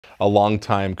A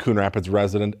longtime Coon Rapids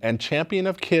resident and champion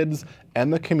of kids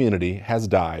and the community has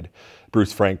died.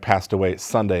 Bruce Frank passed away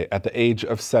Sunday at the age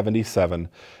of 77.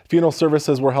 Funeral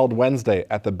services were held Wednesday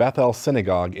at the Beth El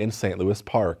Synagogue in St. Louis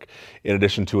Park. In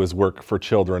addition to his work for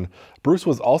children, Bruce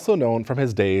was also known from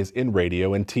his days in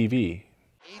radio and TV.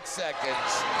 8 seconds. 3!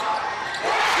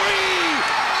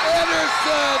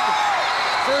 Anderson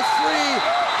for 3.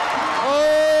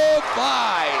 Oh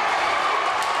my!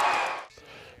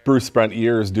 Bruce spent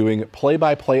years doing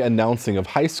play-by-play announcing of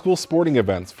high school sporting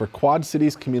events for Quad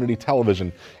Cities Community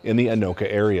Television in the Anoka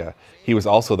area. He was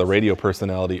also the radio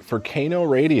personality for KANO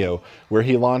Radio, where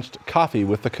he launched Coffee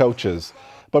with the Coaches.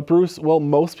 But Bruce will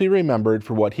most be remembered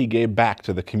for what he gave back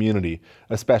to the community,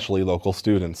 especially local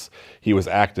students. He was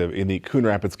active in the Coon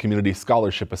Rapids Community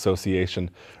Scholarship Association,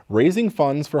 raising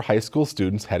funds for high school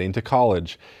students heading to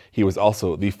college. He was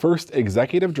also the first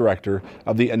executive director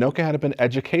of the Anoka-Hennepin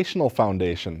Educational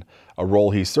Foundation, a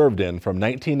role he served in from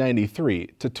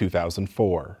 1993 to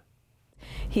 2004.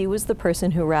 He was the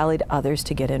person who rallied others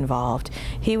to get involved.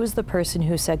 He was the person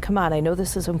who said, come on, I know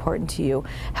this is important to you.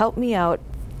 Help me out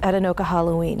at Anoka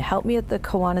Halloween, help me at the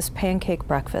Kiwanis Pancake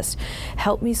Breakfast,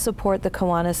 help me support the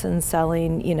Kiwanis in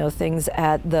selling, things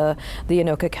at the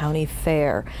Anoka County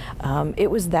Fair. It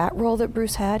was that role that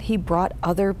Bruce had. He brought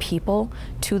other people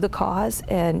to the cause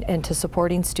and to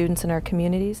supporting students in our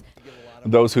communities.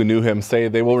 Those who knew him say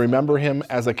they will remember him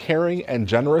as a caring and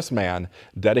generous man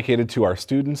dedicated to our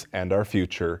students and our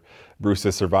future. Bruce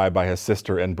is survived by his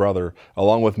sister and brother,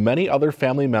 along with many other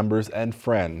family members and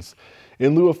friends.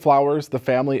 In lieu of flowers, the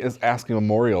family is asking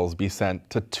memorials be sent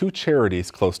to 2 charities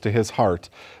close to his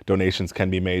heart. Donations can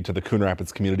be made to the Coon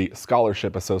Rapids Community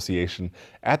Scholarship Association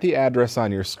at the address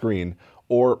on your screen,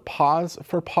 or Paws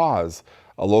for Paws,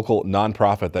 a local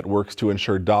nonprofit that works to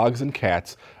ensure dogs and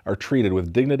cats are treated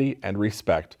with dignity and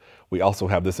respect. We also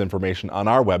have this information on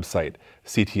our website,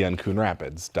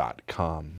 ctncoonrapids.com.